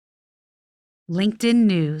LinkedIn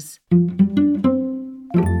News.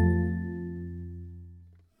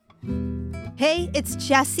 Hey, it's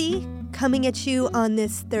Jessie coming at you on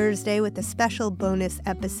this Thursday with a special bonus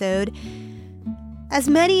episode. As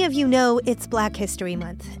many of you know, it's Black History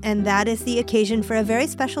Month, and that is the occasion for a very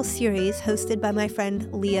special series hosted by my friend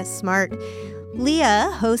Leah Smart.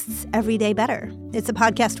 Leah hosts Every Day Better. It's a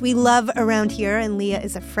podcast we love around here, and Leah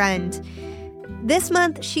is a friend. This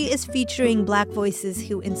month, she is featuring Black voices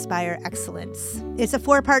who inspire excellence. It's a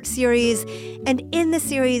 4-part series, and in the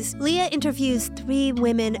series, Leah interviews 3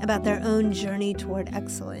 women about their own journey toward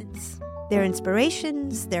excellence. Their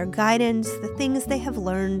inspirations, their guidance, the things they have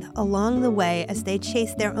learned along the way as they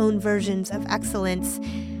chase their own versions of excellence.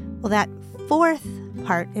 Well, that 4th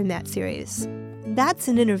part in that series, that's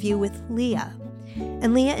an interview with Leah.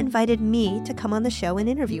 And Leah invited me to come on the show and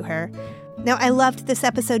interview her. Now, I loved this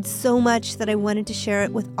episode so much that I wanted to share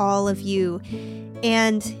it with all of you.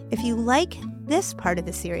 And if you like this part of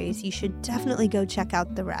the series, you should definitely go check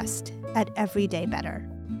out the rest at Every Day Better.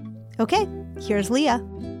 Okay, here's Leah.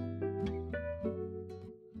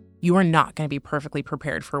 You are not going to be perfectly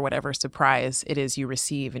prepared for whatever surprise it is you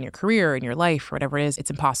receive in your career, in your life, whatever it is. It's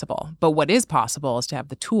impossible. But what is possible is to have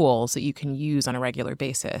the tools that you can use on a regular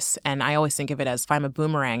basis. And I always think of it as, if I'm a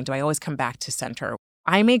boomerang, do I always come back to center?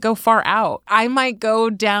 I may go far out. I might go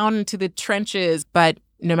down into the trenches, but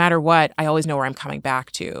no matter what, I always know where I'm coming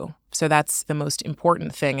back to. So that's the most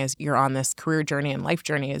important thing as you're on this career journey and life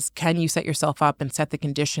journey is, can you set yourself up and set the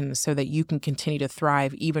conditions so that you can continue to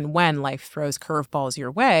thrive even when life throws curveballs your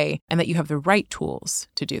way, and that you have the right tools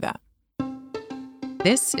to do that.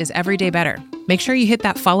 This is Every Day Better. Make sure you hit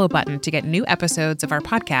that follow button to get new episodes of our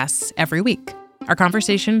podcasts every week. Our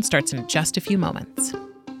conversation starts in just a few moments.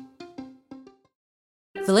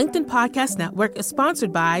 The LinkedIn Podcast Network is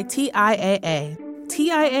sponsored by TIAA.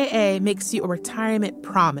 TIAA makes you a retirement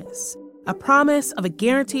promise, a promise of a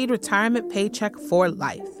guaranteed retirement paycheck for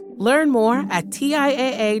life. Learn more at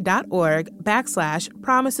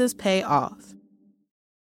TIAA.org/promisespayoff.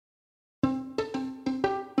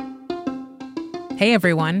 Hey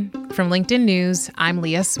everyone, from LinkedIn News, I'm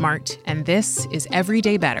Leah Smart, and this is Every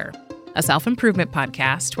Day Better, a self-improvement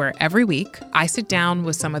podcast where every week I sit down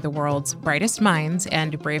with some of the world's brightest minds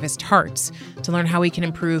and bravest hearts to learn how we can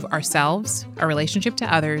improve ourselves, our relationship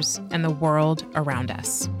to others, and the world around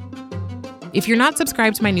us. If you're not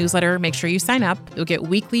subscribed to my newsletter, make sure you sign up. You'll get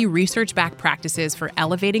weekly research-backed practices for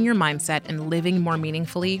elevating your mindset and living more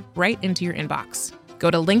meaningfully right into your inbox.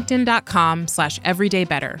 Go to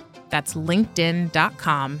linkedin.com/everydaybetter. That's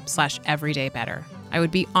linkedin.com/everydaybetter. I would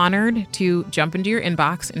be honored to jump into your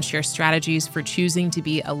inbox and share strategies for choosing to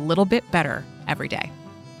be a little bit better every day.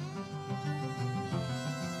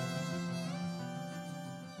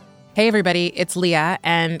 Hey everybody, it's Leah,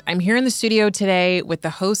 and I'm here in the studio today with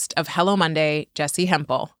the host of Hello Monday, Jessie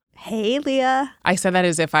Hempel. Hey, Leah. I said that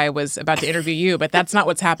as if I was about to interview you, but that's not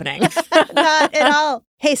what's happening. Not at all.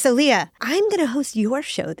 Hey, so Leah, I'm going to host your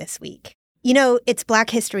show this week. You know, it's Black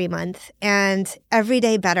History Month, and Every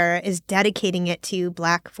Day Better is dedicating it to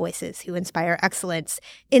Black voices who inspire excellence.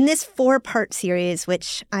 In this 4-part series,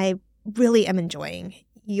 which I really am enjoying,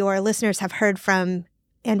 your listeners have heard from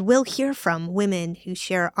and will hear from women who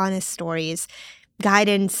share honest stories,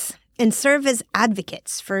 guidance, and serve as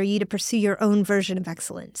advocates for you to pursue your own version of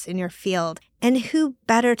excellence in your field. And who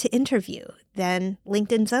better to interview than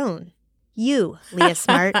LinkedIn's own? You, Leah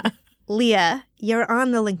Smart. Leah, you're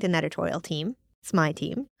on the LinkedIn editorial team. It's my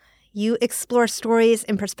team. You explore stories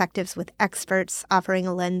and perspectives with experts, offering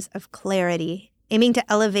a lens of clarity, aiming to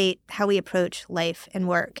elevate how we approach life and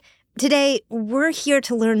work. Today, we're here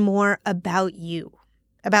to learn more about you,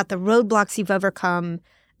 about the roadblocks you've overcome,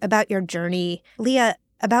 about your journey. Leah,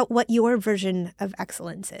 about what your version of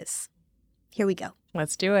excellence is. Here we go.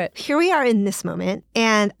 Let's do it. Here we are in this moment,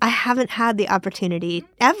 and I haven't had the opportunity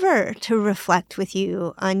ever to reflect with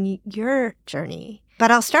you on your journey. But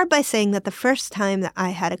I'll start by saying that the first time that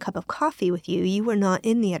I had a cup of coffee with you, you were not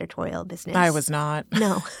in the editorial business. I was not.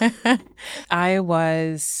 No. I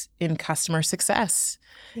was in customer success.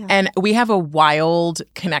 Yeah. And we have a wild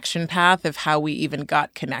connection path of how we even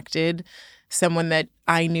got connected. Someone that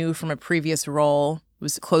I knew from a previous role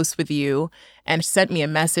was close with you and sent me a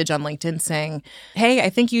message on LinkedIn saying, hey, I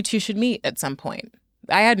think you two should meet at some point.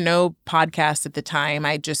 I had no podcast at the time.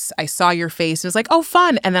 I saw your face. It was like, oh,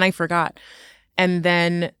 fun. And then I forgot. And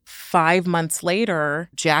then 5 months later,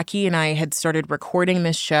 Jackie and I had started recording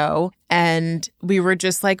this show, and we were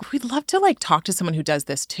just like, we'd love to talk to someone who does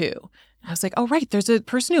this too. I was like, oh, right, there's a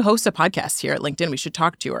person who hosts a podcast here at LinkedIn. We should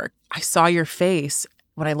talk to her. I saw your face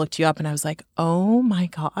when I looked you up and I was like, oh my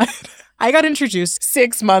God, I got introduced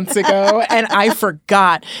 6 months ago and I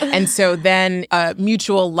forgot. And so then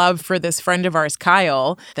mutual love for this friend of ours,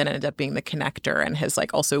 Kyle, then ended up being the connector and has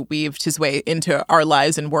like also weaved his way into our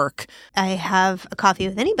lives and work. I have a coffee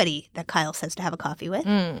with anybody that Kyle says to have a coffee with.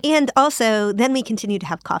 And also, then we continue to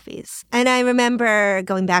have coffees. And I remember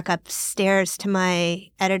going back upstairs to my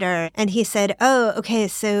editor and he said, oh, okay,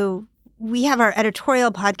 so we have our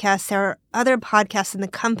editorial podcasts. There are other podcasts in the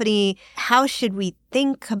company. How should we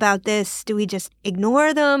think about this? Do we just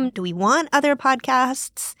ignore them? Do we want other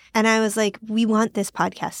podcasts? And I was like, we want this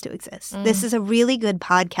podcast to exist. This is a really good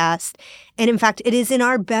podcast. And in fact, it is in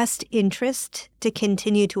our best interest to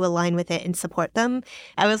continue to align with it and support them.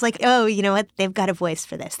 I was like, oh, you know what? They've got a voice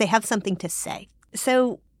for this. They have something to say.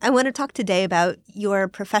 So I want to talk today about your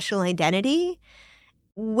professional identity,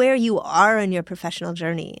 where you are on your professional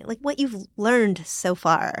journey, like what you've learned so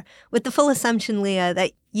far, with the full assumption, Leah,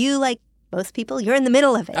 that you, like most people, you're in the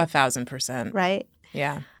middle of it. 1,000%. Right?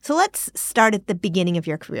 Yeah. So let's start at the beginning of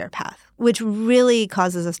your career path, which really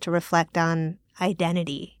causes us to reflect on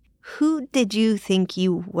identity. Who did you think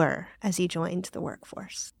you were as you joined the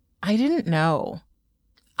workforce? I didn't know.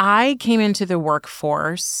 I came into the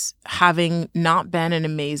workforce having not been an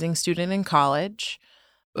amazing student in college.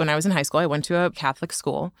 When I was in high school, I went to a Catholic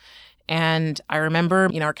school. And I remember,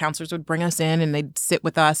 our counselors would bring us in and they'd sit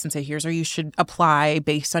with us and say, here's where you should apply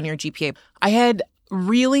based on your GPA. I had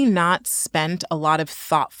really not spent a lot of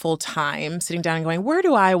thoughtful time sitting down and going, where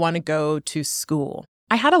do I want to go to school?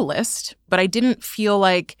 I had a list, but I don't feel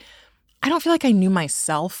like I knew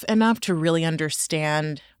myself enough to really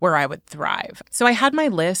understand where I would thrive. So I had my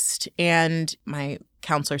list and my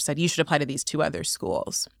counselor said, you should apply to these 2 other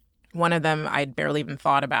schools. One of them I'd barely even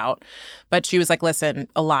thought about, but she was like, listen,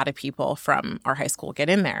 a lot of people from our high school get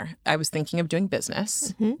in there. I was thinking of doing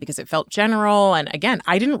business because it felt general. And again,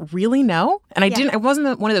 I didn't really know. And I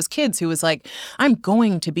wasn't one of those kids who was like, I'm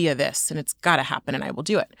going to be a this and it's got to happen and I will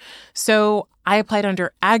do it. So I applied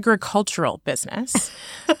under agricultural business.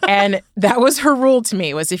 And that was her rule to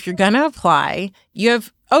me, was if you're going to apply, you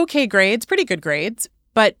have okay grades, pretty good grades,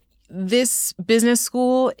 but this business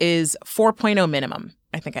school is 4.0 minimum.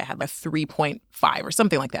 I think I had like 3.5 or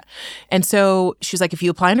something like that. And so she's like, if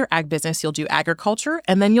you apply under ag business, you'll do agriculture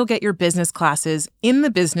and then you'll get your business classes in the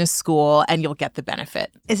business school and you'll get the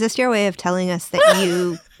benefit. Is this your way of telling us that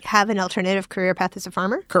you have an alternative career path as a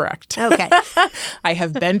farmer? Correct. Okay. I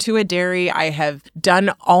have been to a dairy. I have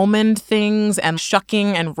done almond things and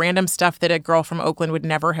shucking and random stuff that a girl from Oakland would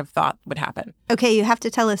never have thought would happen. Okay, you have to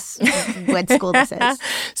tell us what school this is.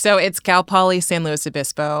 So it's Cal Poly San Luis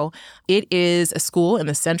Obispo. It is a school in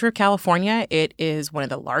the center of California. It is one of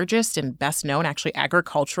the largest and best known, actually,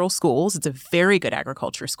 agricultural schools. It's a very good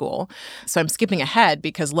agriculture school. So I'm skipping ahead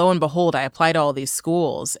because lo and behold, I applied to all these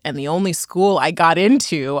schools and the only school I got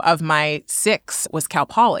into of my 6 was Cal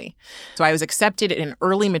Poly. So I was accepted in an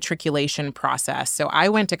early matriculation process. So I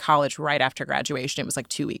went to college right after graduation. It was like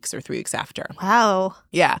 2 weeks or 3 weeks after. Wow.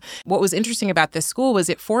 Yeah. What was interesting about this school was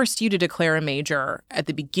it forced you to declare a major at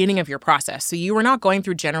the beginning of your process. So you were not going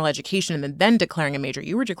through general education and then declaring a major.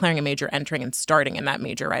 You were declaring a major, entering and starting in that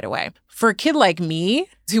major right away. For a kid like me,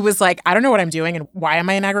 who was like, I don't know what I'm doing and why am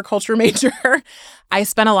I an agriculture major? I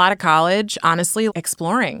spent a lot of college, honestly,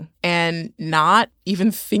 exploring and not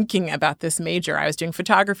even thinking about this major. I was doing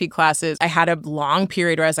photography classes. I had a long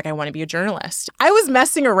period where I was like, I want to be a journalist. I was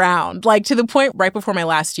messing around, like to the point right before my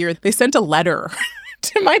last year, they sent a letter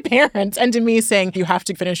to my parents and to me saying, you have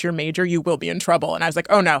to finish your major, you will be in trouble. And I was like,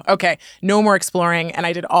 oh no, okay, no more exploring. And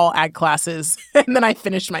I did all ag classes and then I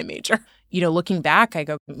finished my major. Looking back, I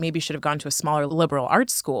go, maybe should have gone to a smaller liberal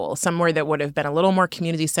arts school, somewhere that would have been a little more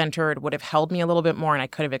community centered, would have held me a little bit more, and I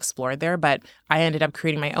could have explored there. But I ended up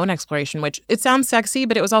creating my own exploration, which it sounds sexy,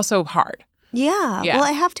 but it was also hard. Yeah. Well,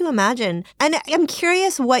 I have to imagine. And I'm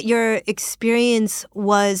curious what your experience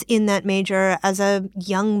was in that major as a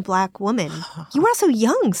young Black woman. You were also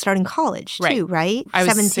young starting college, too, right? I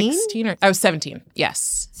was 17? 16 I was 17,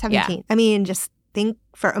 yes. 17. Yeah. I mean, just think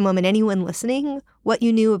for a moment, anyone listening, what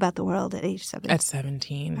you knew about the world at age 17. At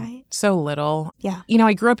 17. Right. So little. Yeah.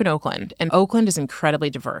 I grew up in Oakland, and Oakland is incredibly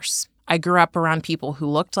diverse. I grew up around people who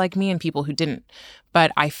looked like me and people who didn't.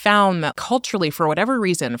 But I found that culturally, for whatever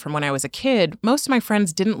reason, from when I was a kid, most of my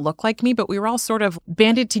friends didn't look like me, but we were all sort of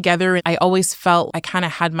banded together. I always felt I kind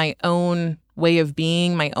of had my own way of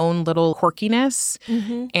being, my own little quirkiness.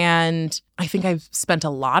 Mm-hmm. And I think I've spent a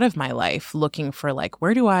lot of my life looking for, like,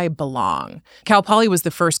 where do I belong? Cal Poly was the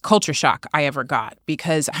first culture shock I ever got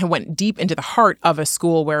because I went deep into the heart of a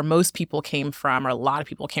school where most people came from, or a lot of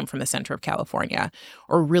people came from the center of California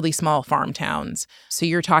or really small farm towns. So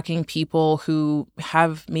you're talking people who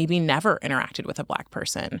have maybe never interacted with a Black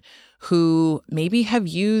person, who maybe have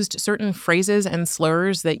used certain phrases and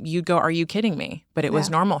slurs that you'd go, are you kidding me? But it was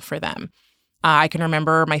normal for them. I can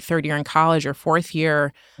remember my third year in college or fourth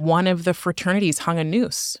year, one of the fraternities hung a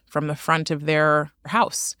noose from the front of their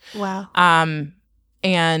house. Wow.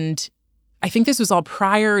 And I think this was all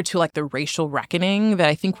prior to like the racial reckoning that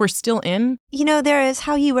I think we're still in. You know, there is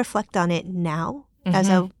how you reflect on it now as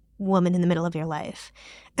a woman in the middle of your life.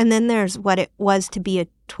 And then there's what it was to be a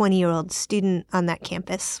 20-year-old student on that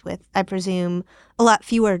campus with, I presume, a lot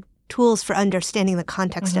fewer tools for understanding the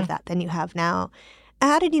context of that than you have now.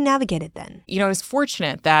 How did you navigate it then? You know, I was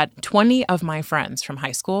fortunate that 20 of my friends from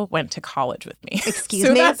high school went to college with me. Excuse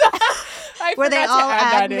me? Were they all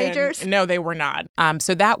ag majors? No, they were not.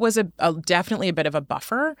 So that was definitely a bit of a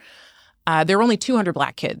buffer. There were only 200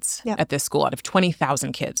 Black kids at this school out of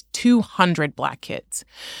 20,000 kids, 200 Black kids.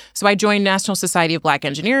 So I joined National Society of Black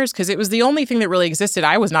Engineers because it was the only thing that really existed.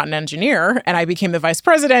 I was not an engineer, and I became the vice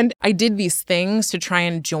president. I did these things to try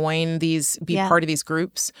and join these, be part of these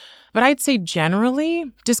groups. But I'd say generally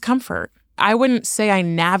discomfort. I wouldn't say I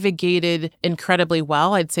navigated incredibly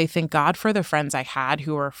well. I'd say thank God for the friends I had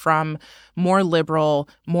who were from more liberal,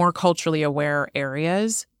 more culturally aware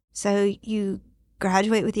areas. So you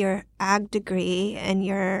graduate with your ag degree and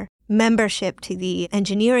your membership to the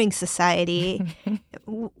engineering society.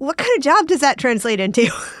 What kind of job does that translate into?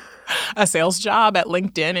 A sales job at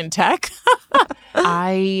LinkedIn in tech.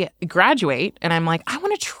 I graduate and I'm like, I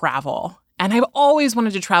want to travel. And I've always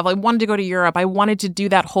wanted to travel. I wanted to go to Europe. I wanted to do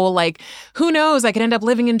that whole, like, who knows, I could end up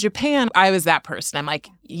living in Japan. I was that person. I'm like,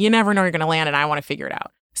 you never know where you're going to land, and I want to figure it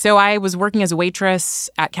out. So I was working as a waitress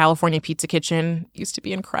at California Pizza Kitchen. It used to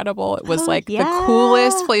be incredible. It was the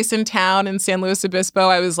coolest place in town in San Luis Obispo.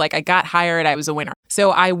 I got hired. I was a winner.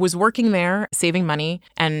 So I was working there, saving money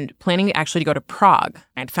and planning actually to go to Prague.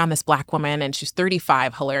 I'd found this Black woman and she's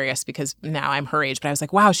 35, hilarious because now I'm her age. But I was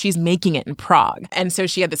like, wow, she's making it in Prague. And so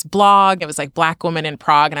she had this blog. It was like Black woman in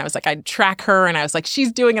Prague. And I was like, I'd track her. And I was like,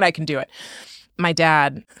 she's doing it. I can do it. My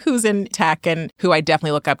dad, who's in tech and who I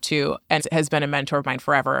definitely look up to and has been a mentor of mine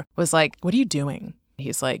forever, was like, what are you doing?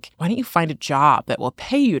 He's like, why don't you find a job that will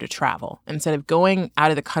pay you to travel instead of going out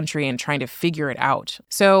of the country and trying to figure it out?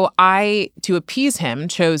 So I, to appease him,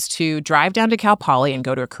 chose to drive down to Cal Poly and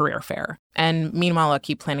go to a career fair. And meanwhile, I'll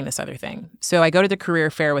keep planning this other thing. So I go to the career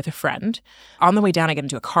fair with a friend. On the way down, I get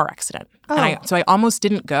into a car accident. So I almost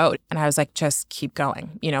didn't go. And I was like, just keep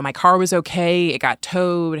going. You know, my car was okay. It got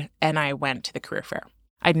towed. And I went to the career fair.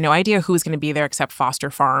 I had no idea who was going to be there except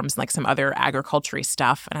Foster Farms and like some other agriculture-y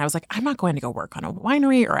stuff. And I was like, I'm not going to go work on a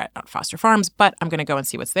winery or at Foster Farms, but I'm going to go and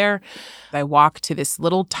see what's there. I walked to this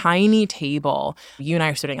little tiny table. You and I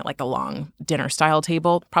are sitting at like a long dinner-style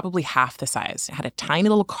table, probably half the size. It had a tiny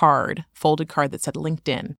little card, folded card that said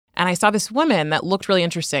LinkedIn. And I saw this woman that looked really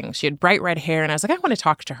interesting. She had bright red hair, and I was like, I want to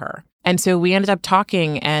talk to her. And so we ended up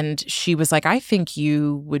talking, and she was like, I think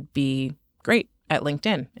you would be great at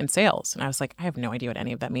LinkedIn in sales. And I was like, I have no idea what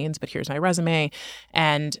any of that means, but here's my resume.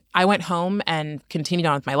 And I went home and continued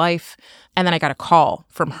on with my life. And then I got a call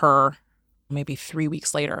from her maybe 3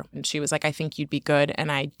 weeks later. And she was like, I think you'd be good.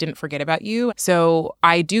 And I didn't forget about you. So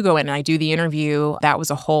I do go in and I do the interview. That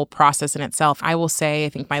was a whole process in itself. I will say, I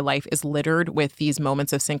think my life is littered with these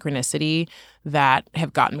moments of synchronicity that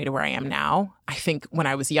have gotten me to where I am now. I think when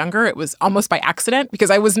I was younger, it was almost by accident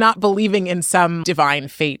because I was not believing in some divine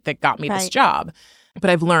fate that got me this job. But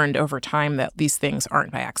I've learned over time that these things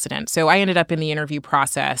aren't by accident. So I ended up in the interview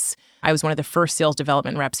process. I was one of the first sales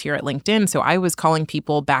development reps here at LinkedIn. So I was calling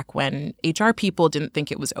people back when HR people didn't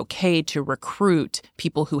think it was okay to recruit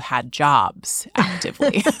people who had jobs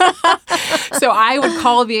actively. So I would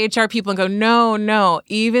call the HR people and go, no,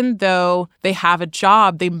 even though they have a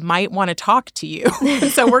job, they might want to talk to you.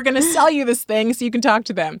 So we're going to sell you this thing so you can talk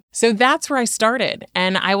to them. So that's where I started.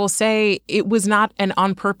 And I will say it was not an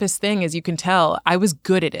on-purpose thing, as you can tell. I was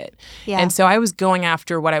good at it. Yeah. And so I was going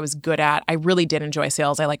after what I was good at. I really did enjoy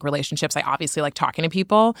sales. I like relationships. I obviously like talking to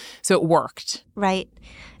people. So it worked. Right.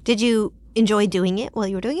 Did you enjoy doing it while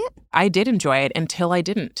you were doing it? I did enjoy it until I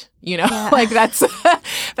didn't, like that's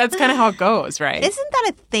kind of how it goes, right? Isn't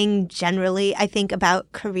that a thing generally, I think, about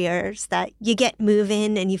careers that you get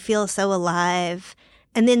moving and you feel so alive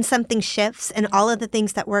And then something shifts and all of the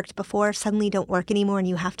things that worked before suddenly don't work anymore and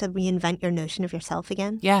you have to reinvent your notion of yourself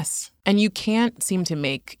again? Yes. And you can't seem to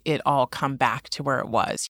make it all come back to where it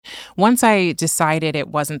was. Once I decided it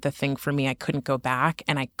wasn't the thing for me, I couldn't go back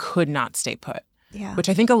and I could not stay put. Yeah. Which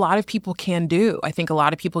I think a lot of people can do. I think a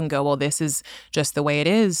lot of people can go, well, this is just the way it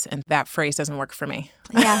is. And that phrase doesn't work for me.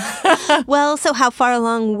 Yeah. Well, so how far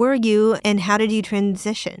along were you and how did you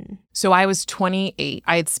transition? So I was 28.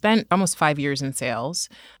 I had spent almost 5 years in sales.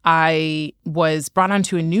 I was brought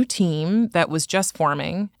onto a new team that was just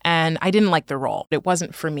forming, and I didn't like the role. It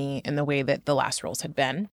wasn't for me in the way that the last roles had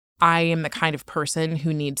been. I am the kind of person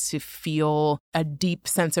who needs to feel a deep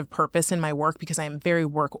sense of purpose in my work because I am very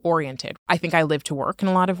work-oriented. I think I live to work in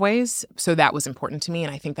a lot of ways, so that was important to me,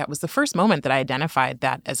 and I think that was the first moment that I identified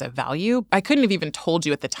that as a value. I couldn't have even told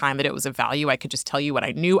you at the time that it was a value. I could just tell you what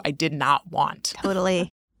I knew I did not want.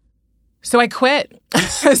 Totally. So I quit.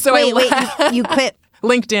 Wait, you quit?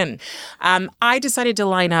 LinkedIn. I decided to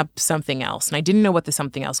line up something else, and I didn't know what the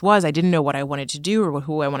something else was. I didn't know what I wanted to do or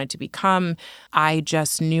who I wanted to become. I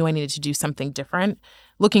just knew I needed to do something different.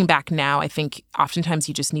 Looking back now, I think oftentimes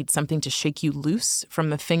you just need something to shake you loose from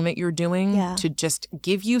the thing that you're doing, to just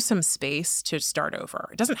give you some space to start over.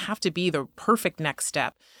 It doesn't have to be the perfect next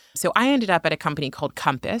step. So I ended up at a company called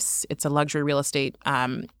Compass. It's a luxury real estate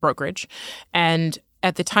brokerage. And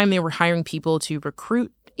at the time, they were hiring people to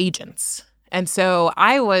recruit agents. And so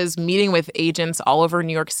I was meeting with agents all over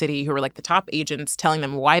New York City who were like the top agents, telling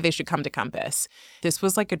them why they should come to Compass. This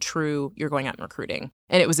was like a true, you're going out and recruiting.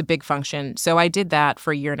 And it was a big function. So I did that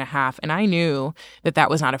for a year and a half. And I knew that that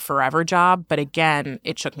was not a forever job. But again,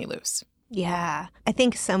 it shook me loose. Yeah. I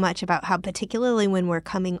think so much about how particularly when we're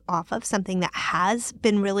coming off of something that has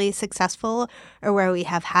been really successful or where we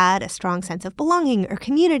have had a strong sense of belonging or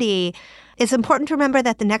community, it's important to remember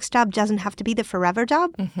that the next job doesn't have to be the forever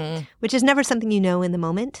job, which is never something you know in the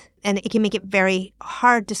moment. And it can make it very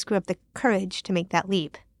hard to screw up the courage to make that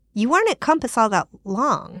leap. You weren't at Compass all that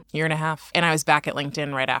long. Year and a half. And I was back at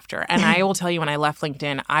LinkedIn right after. And I will tell you, when I left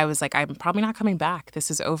LinkedIn, I was like, I'm probably not coming back.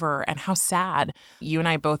 This is over. And how sad. You and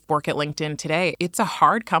I both work at LinkedIn today. It's a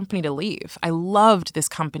hard company to leave. I loved this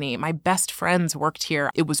company. My best friends worked here.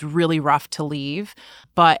 It was really rough to leave.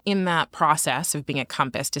 But in that process of being at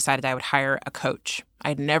Compass, decided I would hire a coach.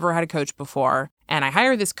 I'd never had a coach before. And I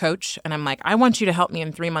hired this coach, and I'm like, I want you to help me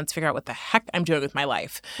in 3 months figure out what the heck I'm doing with my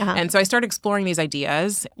life. And so I started exploring these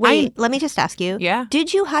ideas. Wait, let me just ask you. Yeah?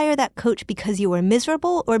 Did you hire that coach because you were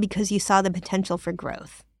miserable or because you saw the potential for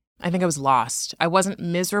growth? I think I was lost. I wasn't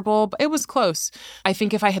miserable, but it was close. I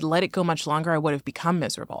think if I had let it go much longer, I would have become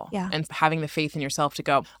miserable. Yeah. And having the faith in yourself to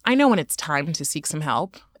go, I know when it's time to seek some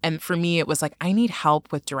help. And for me, it was like, I need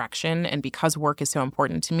help with direction. And because work is so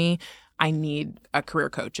important to me, I need a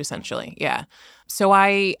career coach, essentially. Yeah. So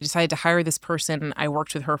I decided to hire this person. I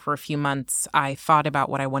worked with her for a few months. I thought about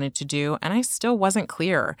what I wanted to do, and I still wasn't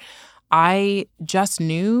clear. I just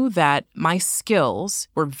knew that my skills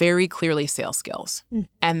were very clearly sales skills,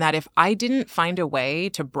 and that if I didn't find a way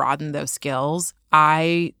to broaden those skills,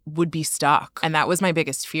 I would be stuck. And that was my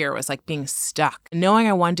biggest fear, was like being stuck, knowing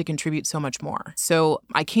I wanted to contribute so much more. So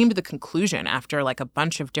I came to the conclusion after like a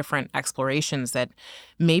bunch of different explorations that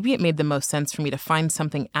maybe it made the most sense for me to find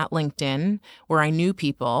something at LinkedIn where I knew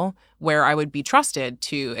people, where I would be trusted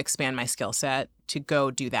to expand my skill set, to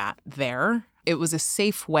go do that there. It was a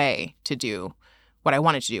safe way to do what I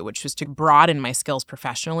wanted to do, which was to broaden my skills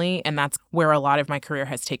professionally. And that's where a lot of my career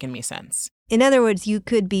has taken me since. In other words, you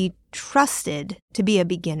could be trusted to be a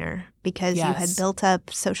beginner because you had built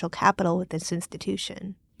up social capital with this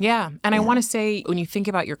institution. Yeah. And I want to say, when you think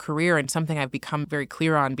about your career, and something I've become very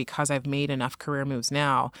clear on because I've made enough career moves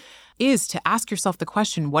now, is to ask yourself the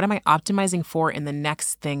question, what am I optimizing for in the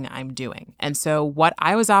next thing I'm doing? And so what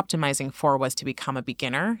I was optimizing for was to become a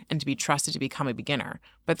beginner and to be trusted to become a beginner.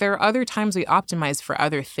 But there are other times we optimize for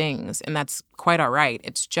other things, and that's quite all right.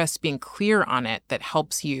 It's just being clear on it that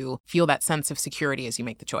helps you feel that sense of security as you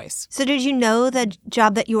make the choice. So did you know the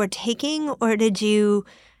job that you were taking, or did you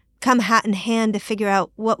come hat in hand to figure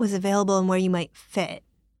out what was available and where you might fit?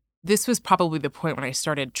 This was probably the point when I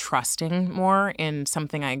started trusting more in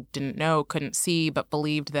something I didn't know, couldn't see, but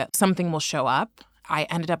believed that something will show up. I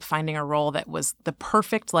ended up finding a role that was the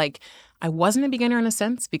perfect, I wasn't a beginner in a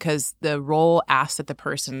sense because the role asked that the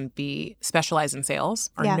person be specialized in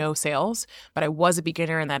sales or no sales, but I was a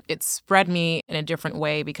beginner in that it spread me in a different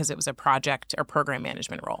way because it was a project or program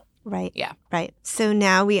management role. Right. Yeah. Right. So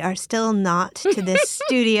now we are still not to this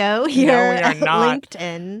studio here at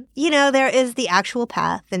LinkedIn. You know, there is the actual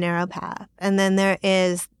path, the narrow path, and then there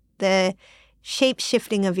is the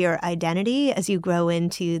shape-shifting of your identity as you grow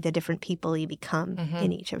into the different people you become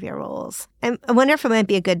in each of your roles. And I wonder if it might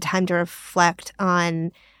be a good time to reflect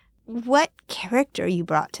on what character you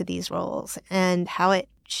brought to these roles and how it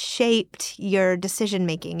shaped your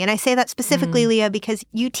decision-making. And I say that specifically, Leah, because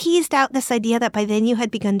you teased out this idea that by then you had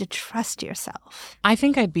begun to trust yourself. I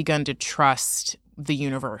think I'd begun to trust the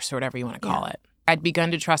universe, or whatever you want to call it. I'd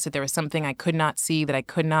begun to trust that there was something I could not see, that I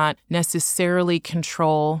could not necessarily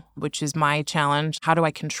control, which is my challenge. How do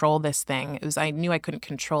I control this thing? I knew I couldn't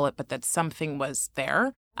control it, but that something was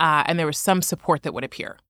there, and there was some support that would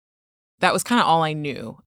appear. That was kind of all I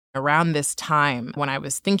knew. Around this time, when I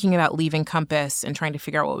was thinking about leaving Compass and trying to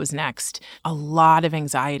figure out what was next, a lot of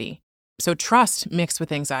anxiety. So trust mixed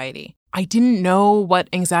with anxiety. I didn't know what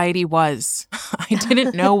anxiety was. I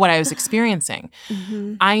didn't know what I was experiencing.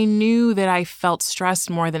 I knew that I felt stressed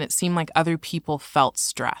more than it seemed like other people felt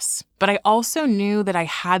stress. But I also knew that I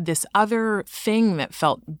had this other thing that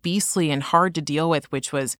felt beastly and hard to deal with,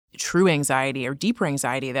 which was true anxiety or deeper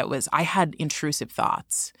anxiety. That was, I had intrusive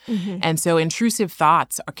thoughts. And so intrusive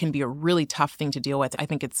thoughts can be a really tough thing to deal with. I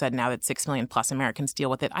think it's said now that 6 million plus Americans deal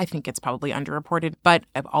with it. I think it's probably underreported, but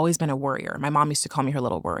I've always been a worrier. My mom used to call me her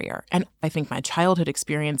little worrier. And I think my childhood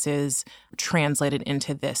experiences translated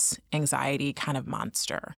into this anxiety kind of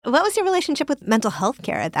monster. What was your relationship with mental health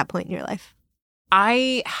care at that point in your life?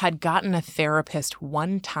 I had gotten a therapist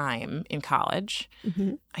one time in college.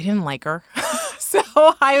 I didn't like her. So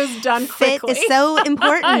I was done quickly. Fit is so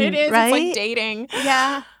important, It is. right? It's like dating.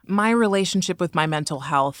 Yeah. My relationship with my mental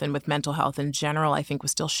health and with mental health in general, I think,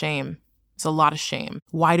 was still shame. It's a lot of shame.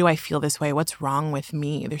 Why do I feel this way? What's wrong with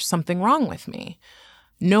me? There's something wrong with me.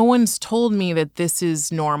 No one's told me that this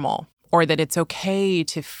is normal or that it's okay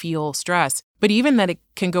to feel stress, but even that it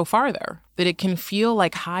can go farther, that it can feel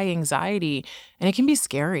like high anxiety and it can be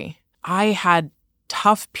scary. I had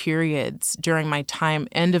tough periods during my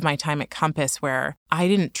end of my time at Compass where I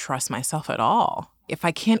didn't trust myself at all. If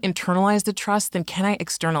I can't internalize the trust, then can I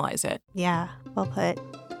externalize it? Yeah, well put.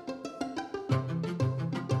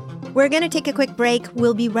 We're going to take a quick break.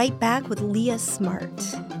 We'll be right back with Leah Smart.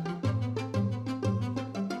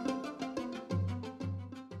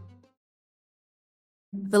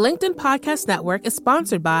 The LinkedIn Podcast Network is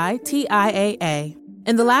sponsored by TIAA.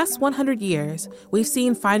 In the last 100 years, we've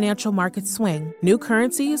seen financial markets swing, new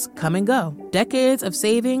currencies come and go, decades of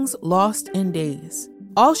savings lost in days,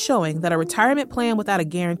 all showing that a retirement plan without a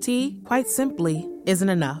guarantee, quite simply, isn't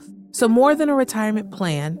enough. So more than a retirement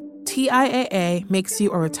plan, TIAA makes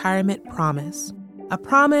you a retirement promise. A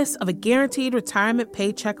promise of a guaranteed retirement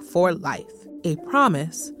paycheck for life. A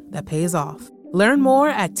promise that pays off. Learn more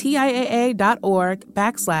at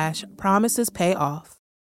TIAA.org/promisespayoff.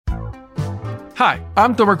 Hi,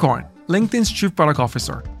 I'm Tomer Cohen, LinkedIn's Chief Product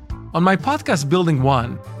Officer. On my podcast, Building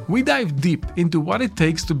One, we dive deep into what it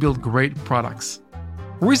takes to build great products.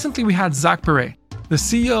 Recently, we had Zach Perret, the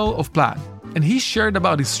CEO of Plaid, and he shared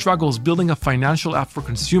about his struggles building a financial app for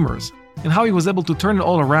consumers and how he was able to turn it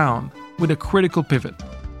all around with a critical pivot.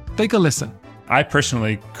 Take a listen. I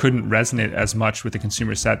personally couldn't resonate as much with the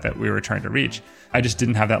consumer set that we were trying to reach. I just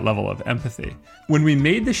didn't have that level of empathy. When we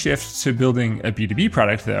made the shift to building a B2B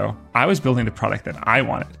product, though, I was building the product that I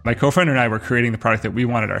wanted. My co-founder and I were creating the product that we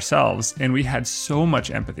wanted ourselves, and we had so much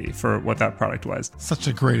empathy for what that product was. Such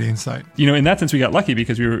a great insight. In that sense, we got lucky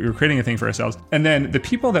because we were creating a thing for ourselves. And then the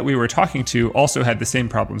people that we were talking to also had the same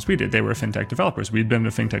problems we did. They were fintech developers. We'd been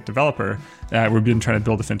a fintech developer. We'd been trying to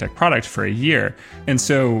build a fintech product for a year. And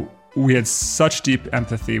so we had such deep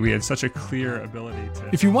empathy. We had such a clear ability to...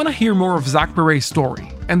 If you want to hear more of Zach Perret's story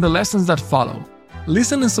and the lessons that follow,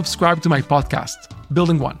 listen and subscribe to my podcast,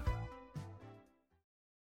 Building One.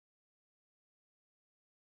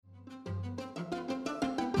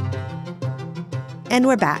 And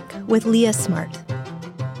we're back with Leah Smart.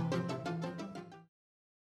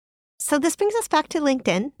 So this brings us back to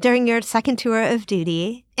LinkedIn during your second tour of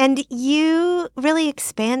duty. And you really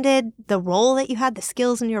expanded the role that you had, the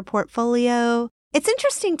skills in your portfolio. It's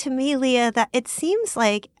interesting to me, Leah, that it seems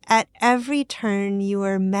like at every turn you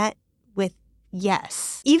were met with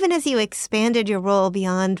yes, even as you expanded your role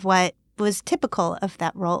beyond what was typical of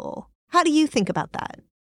that role. How do you think about that?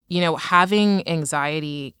 Having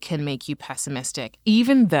anxiety can make you pessimistic,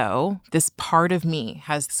 even though this part of me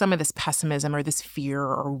has some of this pessimism or this fear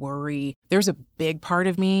or worry. There's a big part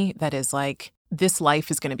of me that is like, this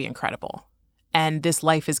life is going to be incredible. And this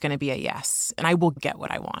life is going to be a yes. And I will get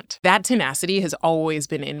what I want. That tenacity has always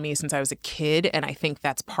been in me since I was a kid. And I think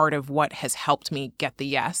that's part of what has helped me get the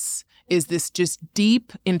yes, is this just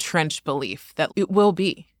deep, entrenched belief that it will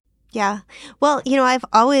be. Yeah. Well, I've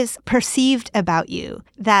always perceived about you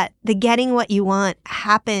that the getting what you want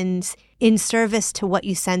happens in service to what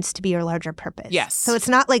you sense to be your larger purpose. Yes. So it's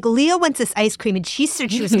not like Leah wants this ice cream and she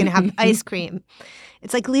said she was going to have ice cream.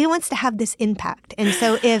 It's like Leah wants to have this impact. And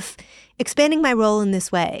so if expanding my role in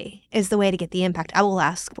this way is the way to get the impact, I will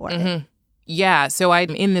ask for it. Yeah, so I'm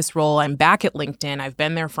in this role. I'm back at LinkedIn. I've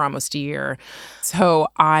been there for almost a year. So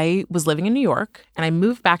I was living in New York, and I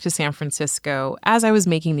moved back to San Francisco as I was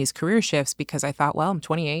making these career shifts because I thought, well, I'm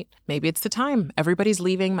 28. Maybe it's the time. Everybody's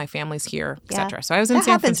leaving. My family's here, etc. So I was in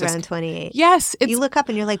San Francisco. That happens around 28. Yes. You look up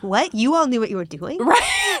and you're like, what? You all knew what you were doing?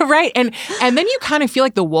 Right. And then you kind of feel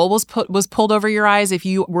like the wool was pulled over your eyes if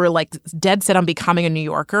you were like dead set on becoming a New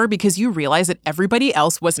Yorker because you realize that everybody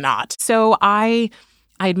else was not. So I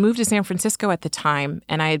had moved to San Francisco at the time,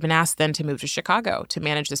 and I had been asked then to move to Chicago to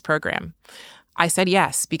manage this program. I said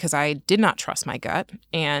yes because I did not trust my gut,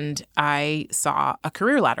 and I saw a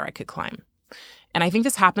career ladder I could climb. And I think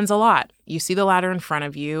this happens a lot. You see the ladder in front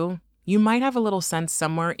of you. You might have a little sense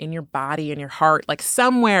somewhere in your body and your heart, like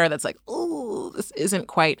somewhere that's like, oh, this isn't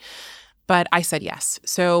quite. But I said yes.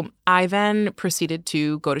 So I then proceeded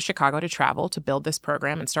to go to Chicago to travel to build this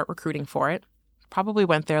program and start recruiting for it. Probably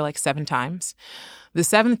went there like 7 times. The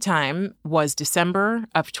 7th time was December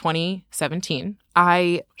of 2017.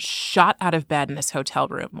 I shot out of bed in this hotel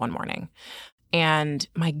room one morning, and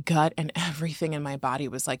my gut and everything in my body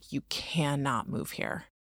was like, you cannot move here.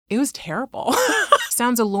 It was terrible.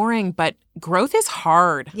 Sounds alluring, but growth is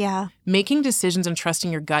hard. Yeah. Making decisions and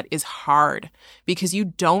trusting your gut is hard because you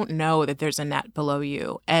don't know that there's a net below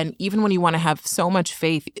you. And even when you want to have so much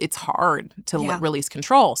faith, it's hard to release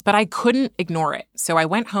controls. But I couldn't ignore it. So I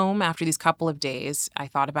went home after these couple of days. I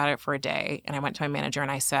thought about it for a day, and I went to my manager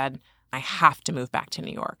and I said, I have to move back to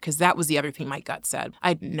New York because that was the other thing my gut said. I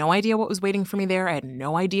had no idea what was waiting for me there. I had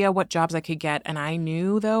no idea what jobs I could get. And I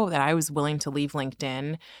knew, though, that I was willing to leave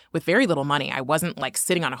LinkedIn with very little money. I wasn't like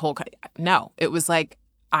sitting on a whole no, it was like,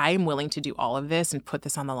 I'm willing to do all of this and put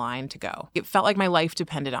this on the line to go. It felt like my life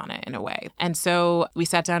depended on it in a way. And so we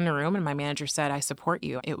sat down in a room and my manager said, I support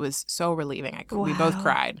you. It was so relieving. We both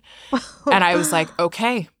cried. And I was like,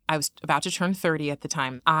 okay. I was about to turn 30 at the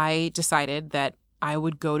time. I decided that I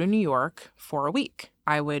would go to New York for a week.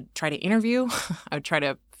 I would try to interview. I would try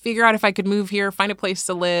to figure out if I could move here, find a place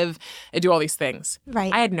to live, and do all these things.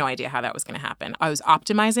 Right. I had no idea how that was going to happen. I was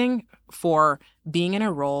optimizing for being in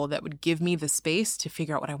a role that would give me the space to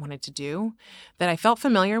figure out what I wanted to do, that I felt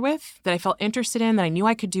familiar with, that I felt interested in, that I knew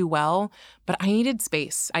I could do well, but I needed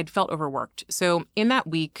space. I'd felt overworked. So in that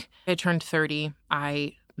week, I turned 30.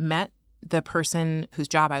 I met the person whose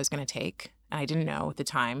job I was going to take. I didn't know at the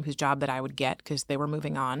time whose job that I would get because they were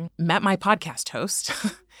moving on. Met my podcast host.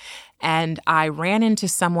 And I ran into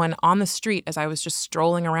someone on the street as I was just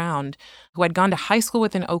strolling around who I'd gone to high school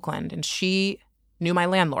with in Oakland. And she knew my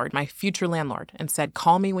landlord, my future landlord, and said,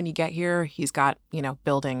 call me when you get here. He's got,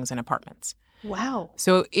 buildings and apartments. Wow.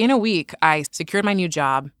 So in a week, I secured my new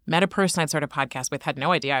job, met a person I'd started a podcast with, had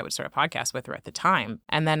no idea I would start a podcast with her at the time.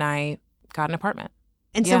 And then I got an apartment.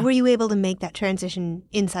 And so were you able to make that transition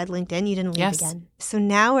inside LinkedIn? You didn't leave again. So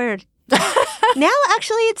now now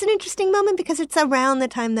actually it's an interesting moment because it's around the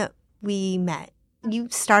time that we met. You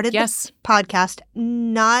started this podcast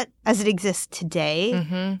not as it exists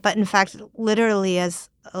today, but in fact, literally as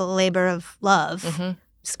a labor of love,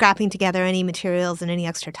 scrapping together any materials and any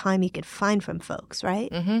extra time you could find from folks,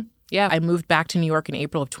 right? Yeah. I moved back to New York in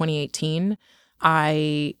April of 2018.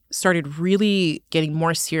 I started really getting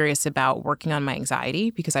more serious about working on my anxiety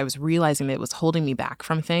because I was realizing that it was holding me back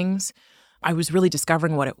from things. I was really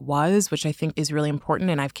discovering what it was, which I think is really important,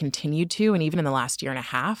 and I've continued to. And even in the last year and a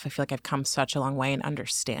half, I feel like I've come such a long way in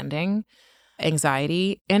understanding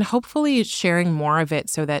anxiety and hopefully sharing more of it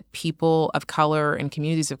so that people of color and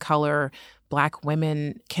communities of color, Black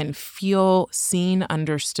women, can feel seen,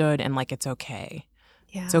 understood, and like it's okay.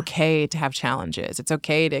 Yeah. It's okay to have challenges. It's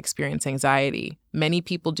okay to experience anxiety. Many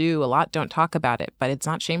people do. A lot don't talk about it, but it's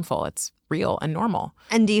not shameful. It's real and normal.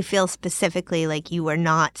 And do you feel specifically like you were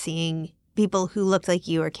not seeing people who looked like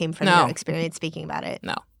you or came from your experience speaking about it?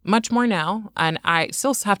 No. Much more now. And I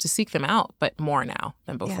still have to seek them out, but more now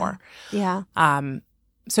than before. Yeah.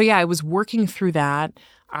 So I was working through that.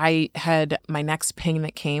 I had my next ping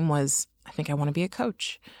that came was, I think I want to be a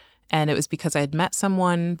coach. And it was because I had met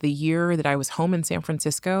someone the year that I was home in San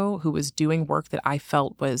Francisco who was doing work that I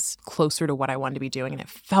felt was closer to what I wanted to be doing, and it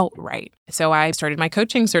felt right. So I started my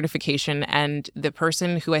coaching certification, and the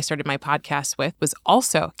person who I started my podcast with was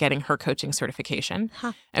also getting her coaching certification.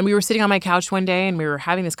 And we were sitting on my couch one day, and we were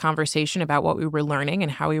having this conversation about what we were learning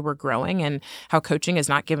and how we were growing, and how coaching is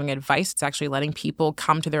not giving advice. It's actually letting people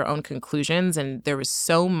come to their own conclusions. And there was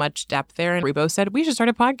so much depth there. And we both said, we should start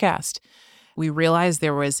a podcast. We realized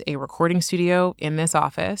there was a recording studio in this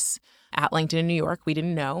office at LinkedIn in New York. We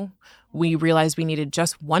didn't know. We realized we needed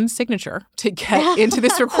just one signature to get into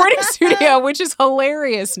this recording studio, which is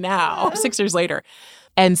hilarious now, 6 years later.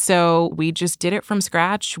 And so we just did it from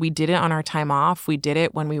scratch. We did it on our time off. We did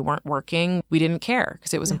it when we weren't working. We didn't care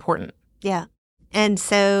because it was important. Yeah. And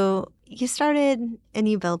so you started and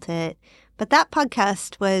you built it, but that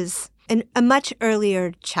podcast was a much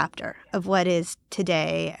earlier chapter of what is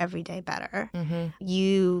today Everyday Better. Mm-hmm.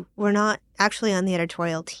 You were not actually on the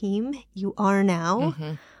editorial team. You are now.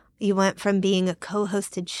 Mm-hmm. You went from being a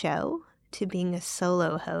co-hosted show to being a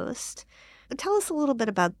solo host. Tell us a little bit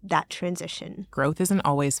about that transition. Growth isn't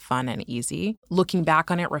always fun and easy. Looking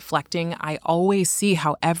back on it, reflecting, I always see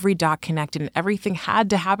how every dot connected and everything had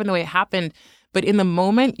to happen the way it happened. But in the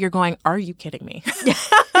moment, you're going, are you kidding me?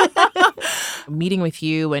 Meeting with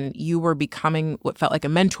you, and you were becoming what felt like a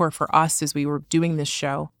mentor for us as we were doing this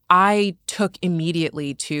show. I took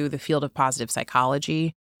immediately to the field of positive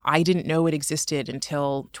psychology. I didn't know it existed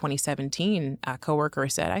until 2017. A coworker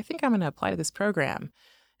said, I think I'm going to apply to this program.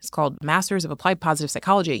 It's called Masters of Applied Positive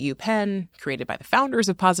Psychology at UPenn, created by the founders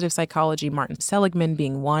of positive psychology, Martin Seligman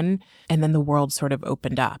being one. And then the world sort of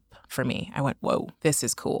opened up for me. I went, whoa, this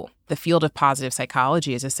is cool. The field of positive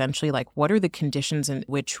psychology is essentially like, what are the conditions in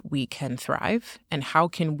which we can thrive? And how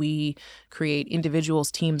can we create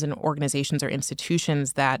individuals, teams, and organizations or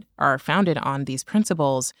institutions that are founded on these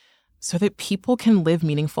principles so that people can live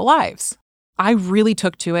meaningful lives? I really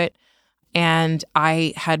took to it. And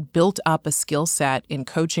I had built up a skill set in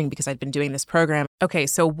coaching because I'd been doing this program. Okay,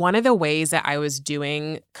 so one of the ways that I was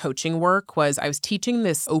doing coaching work was I was teaching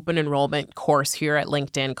this open enrollment course here at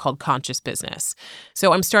LinkedIn called Conscious Business.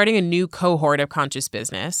 So I'm starting a new cohort of Conscious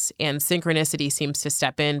Business, and synchronicity seems to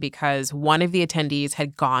step in because one of the attendees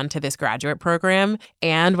had gone to this graduate program.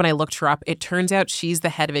 And when I looked her up, it turns out she's the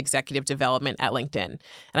head of executive development at LinkedIn. And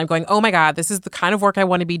I'm going, oh my God, this is the kind of work I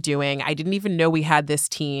want to be doing. I didn't even know we had this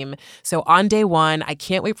team. So on day one, I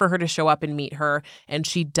can't wait for her to show up and meet her, and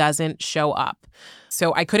she doesn't show up.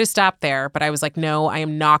 So I could have stopped there, but I was like, no, I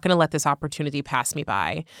am not going to let this opportunity pass me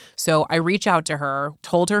by. So I reached out to her,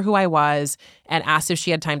 told her who I was, and asked if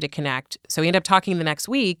she had time to connect. So we ended up talking the next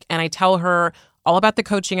week, and I tell her all about the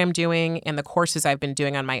coaching I'm doing and the courses I've been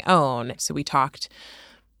doing on my own. So we talked,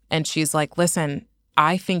 and she's like, listen,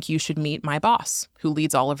 I think you should meet my boss who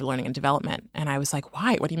leads all of your learning and development. And I was like,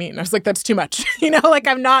 why? What do you mean? I was like, that's too much. Like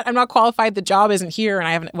I'm not qualified. The job isn't here and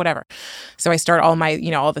I haven't, whatever. So I start all my,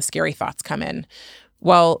 all the scary thoughts come in.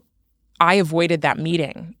 Well, I avoided that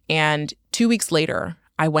meeting. And 2 weeks later,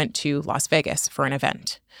 I went to Las Vegas for an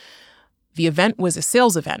event. The event was a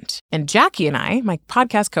sales event. And Jackie and I, my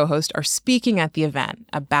podcast co-host, are speaking at the event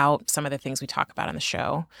about some of the things we talk about on the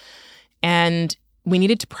show. And we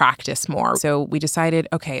needed to practice more. So we decided,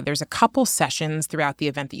 okay, there's a couple sessions throughout the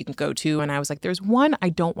event that you can go to. And I was like, there's one I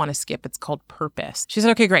don't want to skip. It's called Purpose. She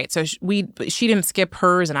said, okay, great. So she didn't skip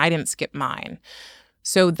hers and I didn't skip mine.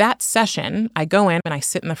 So that session, I go in and I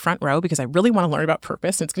sit in the front row because I really want to learn about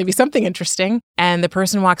purpose. It's going to be something interesting. And the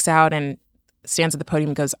person walks out and stands at the podium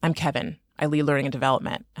and goes, I'm Kevin. I lead learning and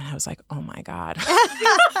development. And I was like, oh my God.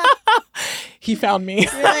 He found me.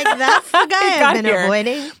 You're like, that's the guy I've been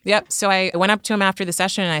avoiding. Yep. So I went up to him after the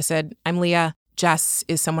session and I said, I'm Leah. Jess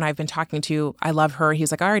is someone I've been talking to. I love her. He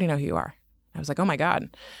was like, I already know who you are. I was like, oh my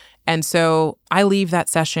God. And so I leave that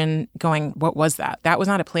session going, what was that? That was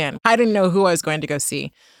not a plan. I didn't know who I was going to go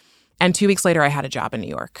see. And 2 weeks later, I had a job in New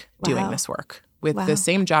York doing this work with the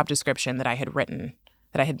same job description that I had written,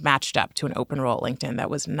 that I had matched up to an open role at LinkedIn that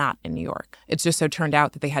was not in New York. It just so turned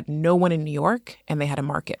out that they had no one in New York and they had a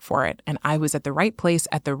market for it. And I was at the right place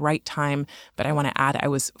at the right time. But I want to add, I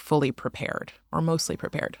was fully prepared or mostly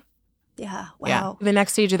prepared. Yeah. Wow. Yeah. The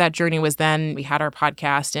next stage of that journey was then we had our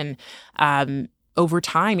podcast and over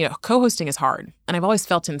time, co-hosting is hard. And I've always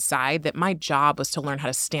felt inside that my job was to learn how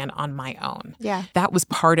to stand on my own. Yeah. That was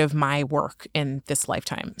part of my work in this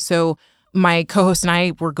lifetime. So my co-host and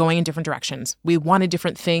I were going in different directions. We wanted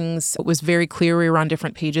different things. It was very clear we were on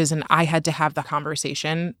different pages, and I had to have the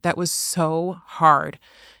conversation that was so hard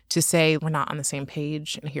to say we're not on the same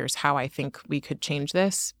page and here's how I think we could change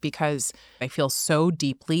this, because I feel so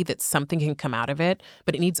deeply that something can come out of it,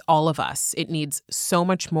 but it needs all of us. It needs so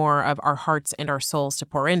much more of our hearts and our souls to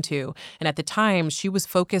pour into. And at the time, she was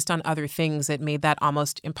focused on other things that made that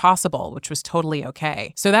almost impossible, which was totally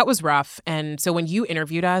okay. So that was rough. And so when you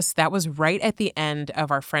interviewed us, that was right at the end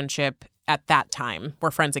of our friendship at that time.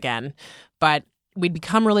 We're friends again, but we'd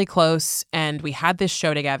become really close and we had this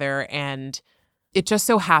show together, and it just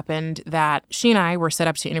so happened that she and I were set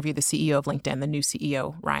up to interview the CEO of LinkedIn, the new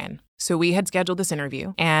CEO, Ryan. So we had scheduled this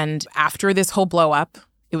interview. And after this whole blow up,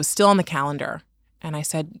 it was still on the calendar. And I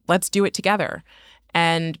said, let's do it together.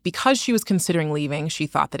 And because she was considering leaving, she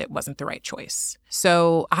thought that it wasn't the right choice.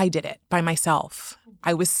 So I did it by myself.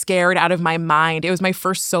 I was scared out of my mind. It was my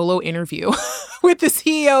first solo interview with the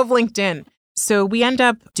CEO of LinkedIn. So we end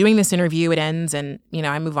up doing this interview. It ends and,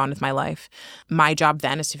 I move on with my life. My job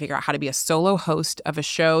then is to figure out how to be a solo host of a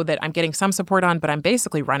show that I'm getting some support on, but I'm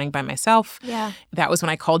basically running by myself. Yeah. That was when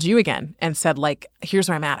I called you again and said, here's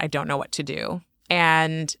where I'm at. I don't know what to do.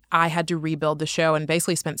 And I had to rebuild the show and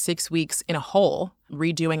basically spent 6 weeks in a hole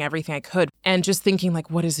redoing everything I could and just thinking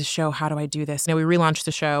what is this show? How do I do this? We relaunched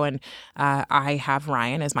the show and I have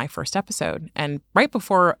Ryan as my first episode. And right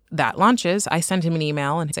before that launches, I send him an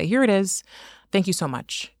email and say, here it is. Thank you so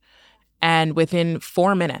much. And within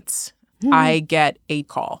 4 minutes, I get a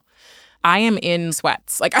call. I am in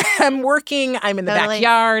sweats. I'm working. I'm in the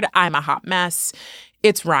backyard. I'm a hot mess.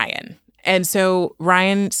 It's Ryan. And so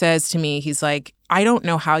Ryan says to me, he's like, I don't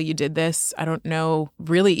know how you did this. I don't know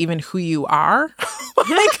really even who you are.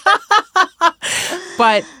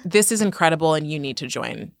 But this is incredible and you need to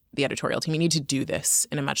join the editorial team. You need to do this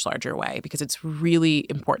in a much larger way because it's really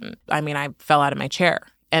important. I fell out of my chair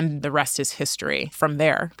and the rest is history from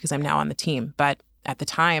there because I'm now on the team. But at the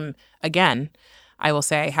time, again, I will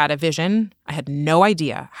say I had a vision. I had no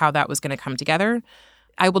idea how that was going to come together.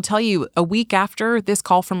 I will tell you, a week after this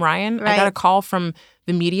call from Ryan, I got a call from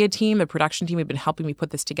the media team, the production team who had been helping me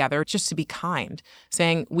put this together, just to be kind,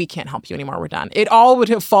 saying, we can't help you anymore, we're done. It all would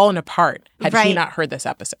have fallen apart had he not heard this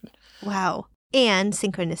episode. Wow. And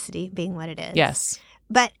synchronicity being what it is. Yes.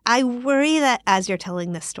 But I worry that as you're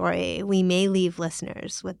telling this story, we may leave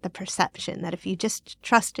listeners with the perception that if you just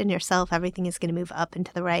trust in yourself, everything is going to move up and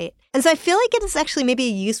to the right. And so I feel like it is actually maybe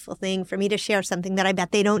a useful thing for me to share something that I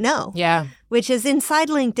bet they don't know. Yeah. Which is inside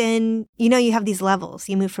LinkedIn, you have these levels.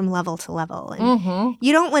 You move from level to level. And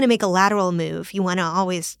you don't want to make a lateral move. You want to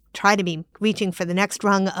always try to be reaching for the next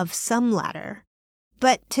rung of some ladder.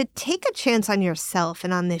 But to take a chance on yourself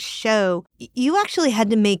and on this show, you actually had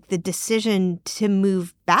to make the decision to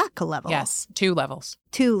move back a level. Yes, 2 levels.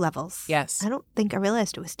 2 levels. Yes. I don't think I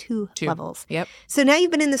realized it was two levels. Yep. So now you've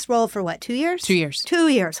been in this role for what, 2 years? 2 years. 2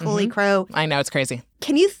 years. Holy crow. I know, it's crazy.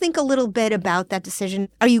 Can you think a little bit about that decision?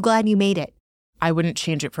 Are you glad you made it? I wouldn't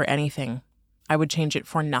change it for anything. I would change it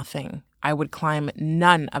for nothing. I would climb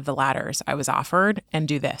none of the ladders I was offered and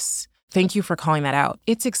do this. Thank you for calling that out.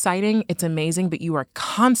 It's exciting. It's amazing, but you are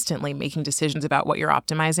constantly making decisions about what you're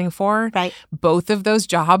optimizing for. Right. Both of those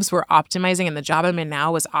jobs were optimizing, and the job I'm in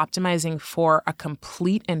now was optimizing for a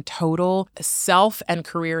complete and total self and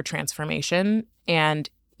career transformation. And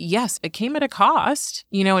yes, it came at a cost.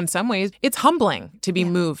 In some ways, it's humbling to be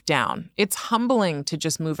moved down. It's humbling to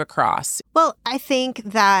just move across. Well, I think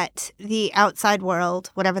that the outside world,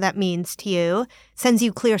 whatever that means to you, sends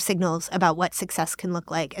you clear signals about what success can look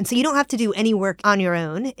like. And so you don't have to do any work on your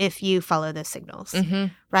own if you follow those signals,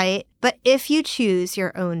 right? But if you choose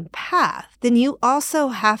your own path, then you also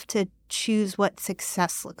have to choose what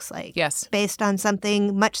success looks like. Yes. Based on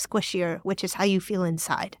something much squishier, which is how you feel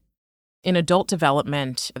inside. In adult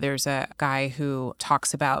development, there's a guy who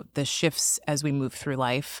talks about the shifts as we move through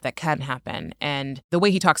life that can happen. And the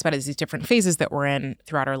way he talks about it is these different phases that we're in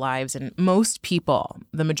throughout our lives. And most people,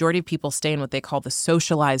 the majority of people, stay in what they call the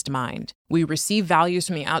socialized mind. We receive values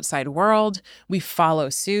from the outside world. We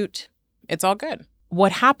follow suit. It's all good.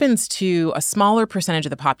 What happens to a smaller percentage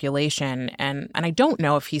of the population, and I don't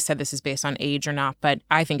know if he said this is based on age or not, but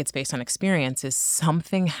I think it's based on experience, is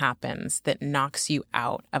something happens that knocks you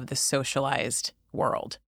out of the socialized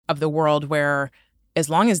world, of the world where as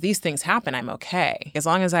long as these things happen, I'm okay. As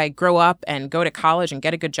long as I grow up and go to college and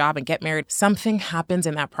get a good job and get married, something happens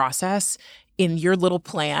in that process in your little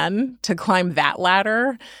plan to climb that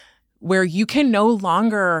ladder where you can no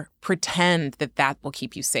longer pretend that that will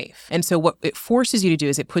keep you safe. And so what it forces you to do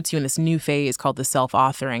is it puts you in this new phase called the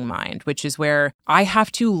self-authoring mind, which is where I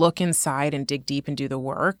have to look inside and dig deep and do the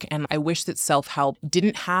work. And I wish that self-help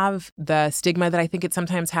didn't have the stigma that I think it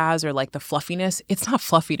sometimes has, or like the fluffiness. It's not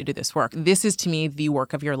fluffy to do this work. This is, to me, the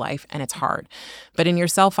work of your life, and it's hard. But in your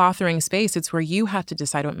self-authoring space, it's where you have to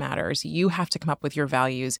decide what matters. You have to come up with your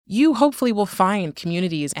values. You hopefully will find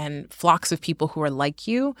communities and flocks of people who are like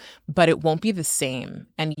you, but it won't be the same.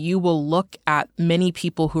 And you will look at many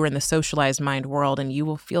people who are in the socialized mind world and you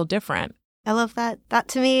will feel different. I love that. That,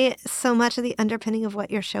 to me, is so much of the underpinning of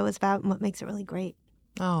what your show is about and what makes it really great.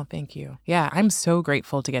 Oh, thank you. Yeah, I'm so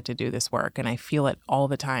grateful to get to do this work, and I feel it all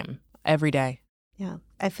the time, every day. Yeah,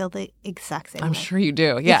 I feel the exact same I'm way. sure you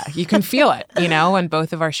do. Yeah, you can feel it, on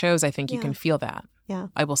both of our shows. I think you can feel that. Yeah.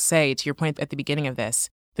 I will say, to your point at the beginning of this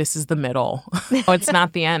is the middle. It's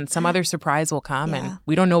not the end. Some other surprise will come, and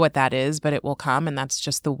we don't know what that is, but it will come, and that's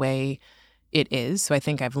just the way it is. So I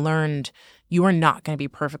think I've learned you are not going to be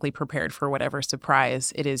perfectly prepared for whatever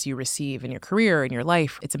surprise it is you receive in your career, in your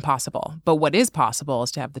life. It's impossible. But what is possible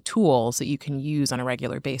is to have the tools that you can use on a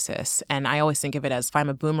regular basis. And I always think of it as, if I'm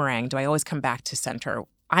a boomerang, do I always come back to center?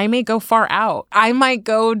 I may go far out. I might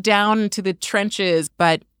go down into the trenches,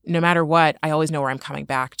 but no matter what, I always know where I'm coming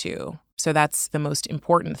back to. So that's the most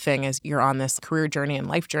important thing as you're on this career journey and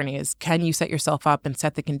life journey is, can you set yourself up and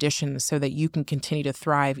set the conditions so that you can continue to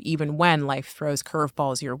thrive even when life throws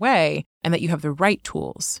curveballs your way, and that you have the right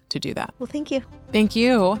tools to do that. Well, thank you. Thank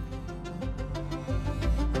you.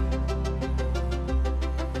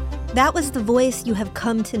 That was the voice you have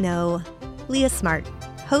come to know, Leah Smart,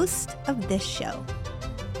 host of this show.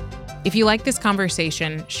 If you like this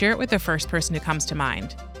conversation, share it with the first person who comes to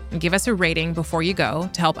mind. And give us a rating before you go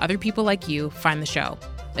to help other people like you find the show.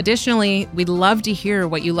 Additionally, we'd love to hear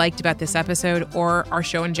what you liked about this episode or our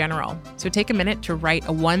show in general. So take a minute to write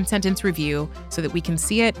a one-sentence review so that we can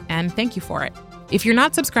see it and thank you for it. If you're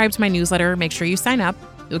not subscribed to my newsletter, make sure you sign up.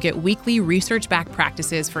 You'll get weekly research-backed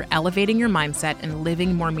practices for elevating your mindset and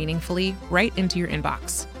living more meaningfully right into your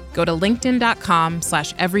inbox. Go to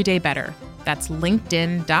linkedin.com/everydaybetter. That's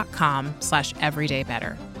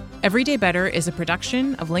linkedin.com/everydaybetter. Everyday Better is a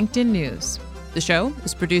production of LinkedIn News. The show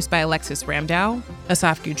is produced by Alexis Ramdow.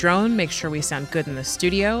 Asaf Gudron makes sure we sound good in the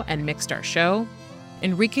studio and mixed our show.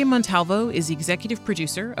 Enrique Montalvo is the executive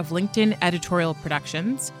producer of LinkedIn Editorial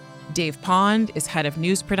Productions. Dave Pond is head of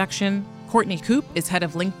news production. Courtney Koop is head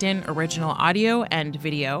of LinkedIn Original Audio and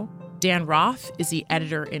Video. Dan Roth is the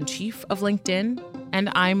editor-in-chief of LinkedIn.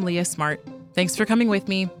 And I'm Leah Smart. Thanks for coming with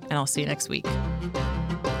me, and I'll see you next week.